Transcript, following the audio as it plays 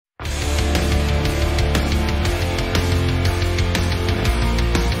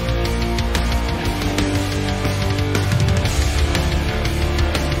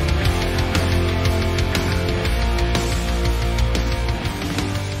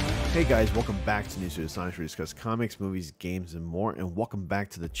Hey guys, welcome back to News to Astonish, where we discuss comics, movies, games, and more. And welcome back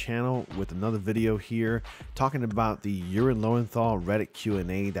to the channel with another video here talking about the Yuri Lowenthal Reddit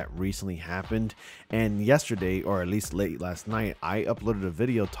Q&A that recently happened. And yesterday, or at least late last night, I uploaded a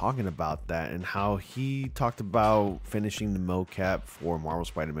video talking about that and how he talked about finishing the mocap for Marvel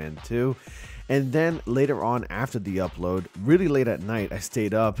Spider-Man 2. And then later on after the upload, really late at night, I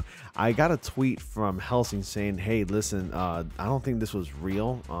stayed up. I got a tweet from Helsing saying, hey, listen, I don't think this was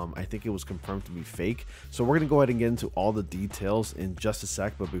real. I think it was confirmed to be fake. So we're going to go ahead and get into all the details in just a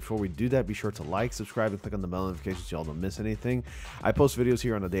sec. But before we do that, be sure to like, subscribe, and click on the bell notifications so y'all don't miss anything. I post videos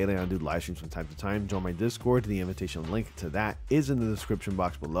here on a daily. I do live streams from time to time. Join my Discord. The invitation link to that is in the description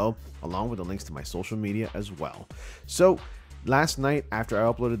box below, along with the links to my social media as well. So last night after I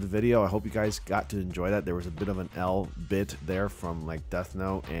uploaded the video, I hope you guys got to enjoy that. There was a bit of an L bit there from like Death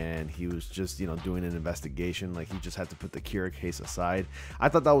Note, and he was just, you know, doing an investigation. Like he just had to put the Kira case aside. I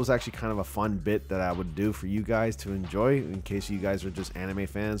thought that was actually kind of a fun bit that I would do for you guys to enjoy in case you guys are just anime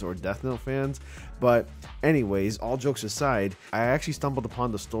fans or Death Note fans. But anyways, all jokes aside, I actually stumbled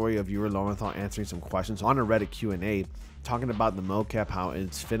upon the story of Yuri Lowenthal answering some questions on a Reddit Q&A, talking about the mocap, how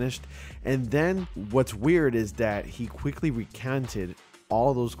it's finished. And then what's weird is that he quickly recanted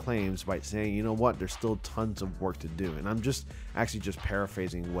all those claims by saying, you know what, there's still tons of work to do. And I'm just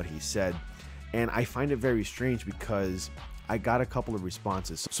paraphrasing what he said. And I find it very strange because I got a couple of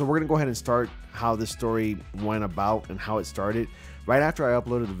responses. So we're gonna go ahead and start how this story went about and how it started. Right after I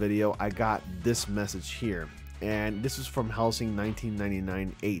uploaded the video, I got this message here. And this is from Helsing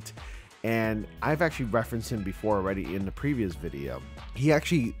 1999-8. And I've actually referenced him before already in the previous video. He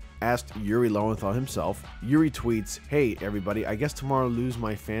actually asked Yuri Lowenthal himself. Yuri tweets, hey everybody, I guess tomorrow lose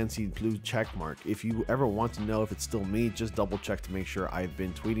my fancy blue check mark. If you ever want to know if it's still me, just double check to make sure. I've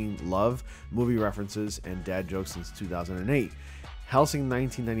been tweeting love, movie references, and dad jokes since 2008. Helsing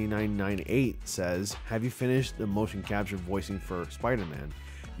 1999-98 says, have you finished the motion capture voicing for Spider-Man?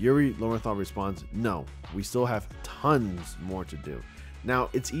 Yuri Lowenthal responds, no, we still have tons more to do. Now,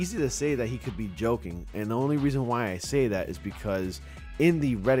 it's easy to say that he could be joking, and the only reason why I say that is because in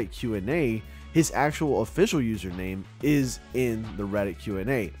the Reddit Q&A, his actual official username is in the Reddit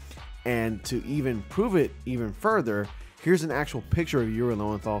Q&A. And to even prove it even further, here's an actual picture of Yuri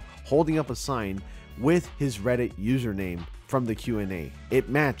Lowenthal holding up a sign with his Reddit username from the Q&A. It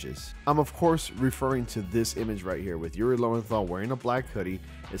matches. I'm of course referring to this image right here with Yuri Lowenthal wearing a black hoodie.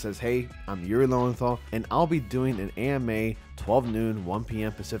 It says, hey, I'm Yuri Lowenthal, and I'll be doing an AMA 12 noon, 1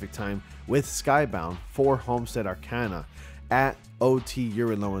 p.m. Pacific time with Skybound for Homestead Arcana at OT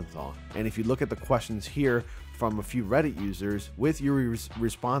Yuri Lowenthal. And if you look at the questions here from a few Reddit users with Yuri's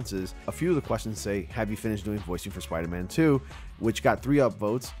responses, a few of the questions say, have you finished doing voicing for Spider-Man 2, which got 3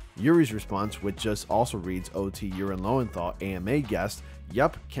 upvotes. Yuri's response, which just also reads OT Yuri Lowenthal AMA guest,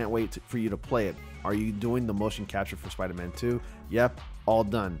 yep, can't wait for you to play it. Are you doing the motion capture for Spider-Man 2? Yep, all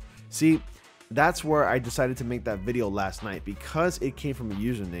done. See, that's where I decided to make that video last night, because it came from a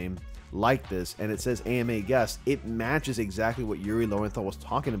username like this and it says AMA guest. It matches exactly what Yuri Lowenthal was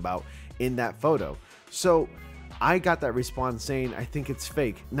talking about in that photo. So I got that response saying, I think it's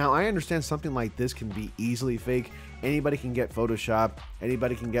fake. Now, I understand something like this can be easily fake. Anybody can get Photoshop.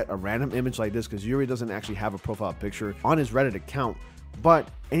 Anybody can get a random image like this, because Yuri doesn't actually have a profile picture on his Reddit account. But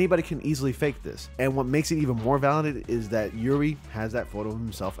anybody can easily fake this. And what makes it even more valid is that Yuri has that photo of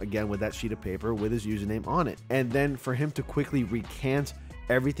himself, again, with that sheet of paper with his username on it. And then for him to quickly recant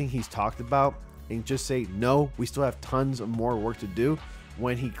everything he's talked about and just say, no, we still have tons of more work to do,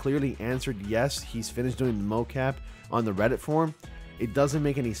 when he clearly answered yes, he's finished doing the mocap on the Reddit forum, it doesn't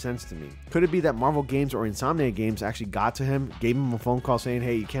make any sense to me. Could it be that Marvel Games or Insomniac Games actually got to him, gave him a phone call saying,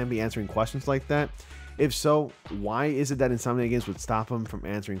 hey, you can't be answering questions like that? If so, why is it that Insomniac Games would stop him from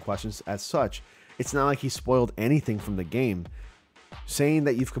answering questions as such? It's not like he spoiled anything from the game. Saying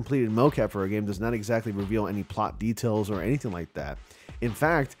that you've completed mocap for a game does not exactly reveal any plot details or anything like that. In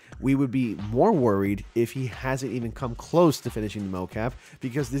fact, we would be more worried if he hasn't even come close to finishing the mocap,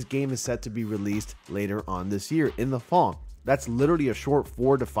 because this game is set to be released later on this year in the fall. That's literally a short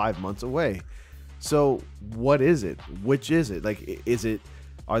 4 to 5 months away. So what is it? Which is it? Like, is it,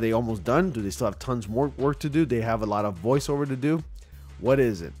 are they almost done? Do they still have tons more work to do? They have a lot of voiceover to do? What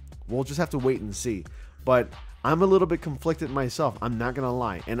is it? We'll just have to wait and see. But I'm a little bit conflicted myself, I'm not gonna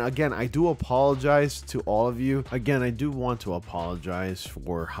lie. And again, I do apologize to all of you. Again, I do want to apologize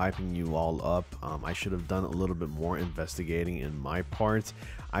for hyping you all up. I should have done a little bit more investigating in my part.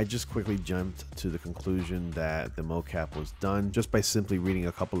 I just quickly jumped to the conclusion that the mocap was done just by simply reading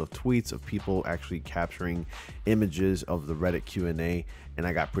a couple of tweets of people actually capturing images of the Reddit Q&A, and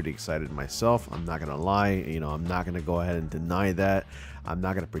I got pretty excited myself. I'm not gonna lie, I'm not gonna go ahead and deny that. I'm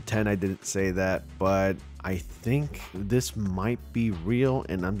not gonna pretend I didn't say that, but I think this might be real,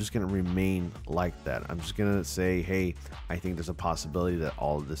 and I'm just gonna remain like that. I'm just gonna say, hey, I think there's a possibility that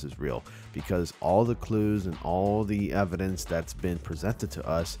all of this is real, because all the clues and all the evidence that's been presented to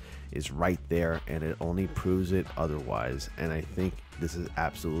us is right there, and it only proves it otherwise. And I think this is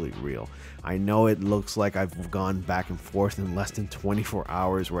absolutely real. I know it looks like I've gone back and forth in less than 24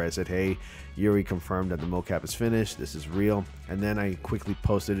 hours where I said, hey, Yuri confirmed that the mocap is finished, this is real, and then I quickly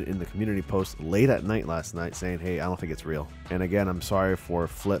posted it in the community post late at night last night saying, hey, I don't think it's real. And again, I'm sorry for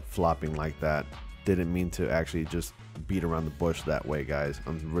flip-flopping like that. Didn't mean to actually just beat around the bush that way, guys.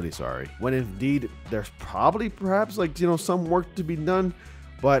 I'm really sorry. When indeed there's probably perhaps some work to be done,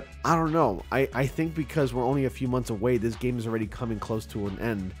 but I don't know. I think because we're only a few months away, this game is already coming close to an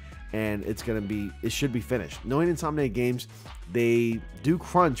end, and it should be finished. Knowing Insomniac Games, they do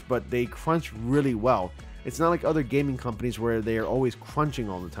crunch, but they crunch really well. It's not like other gaming companies where they are always crunching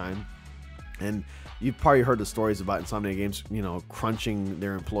all the time. And you've probably heard the stories about Insomniac Games, crunching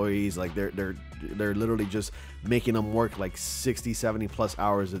their employees. Like they're literally just making them work like 60, 70 plus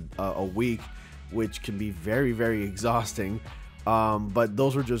hours a week, which can be very, very exhausting. But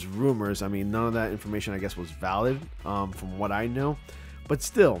those were just rumors. I mean, none of that information, I guess, was valid from what I know. But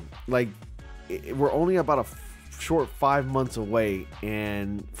still, we're only about a short 5 months away,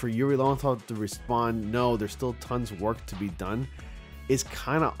 and for Yuri Lowenthal to respond, no, there's still tons of work to be done, is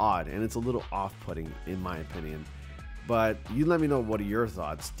kind of odd, and it's a little off-putting in my opinion. But you let me know, what are your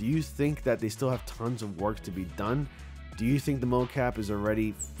thoughts? Do you think that they still have tons of work to be done? Do you think the mocap is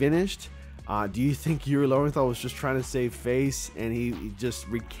already finished? Do you think Yuri Lowenthal was just trying to save face and he just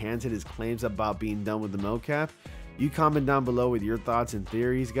recanted his claims about being done with the mocap? You comment down below with your thoughts and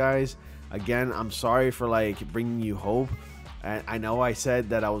theories, guys. Again, I'm sorry for bringing you hope. I know I said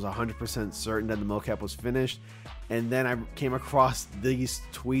that I was 100% certain that the mocap was finished, and then I came across these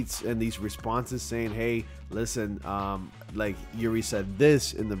tweets and these responses saying, hey, listen, Yuri said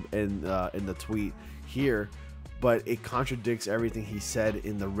this in the tweet here, but it contradicts everything he said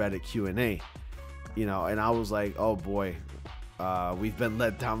in the Reddit Q&A, and I was like, oh boy, we've been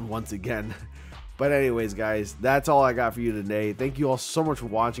let down once again. But anyways, guys, that's all I got for you today. Thank you all so much for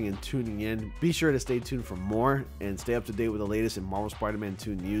watching and tuning in. Be sure to stay tuned for more and stay up to date with the latest in Marvel Spider-Man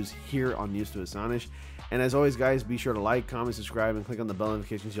 2 news here on News to Astonish. And as always, guys, be sure to like, comment, subscribe, and click on the bell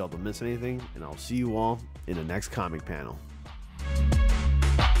notifications so y'all don't miss anything. And I'll see you all in the next comic panel.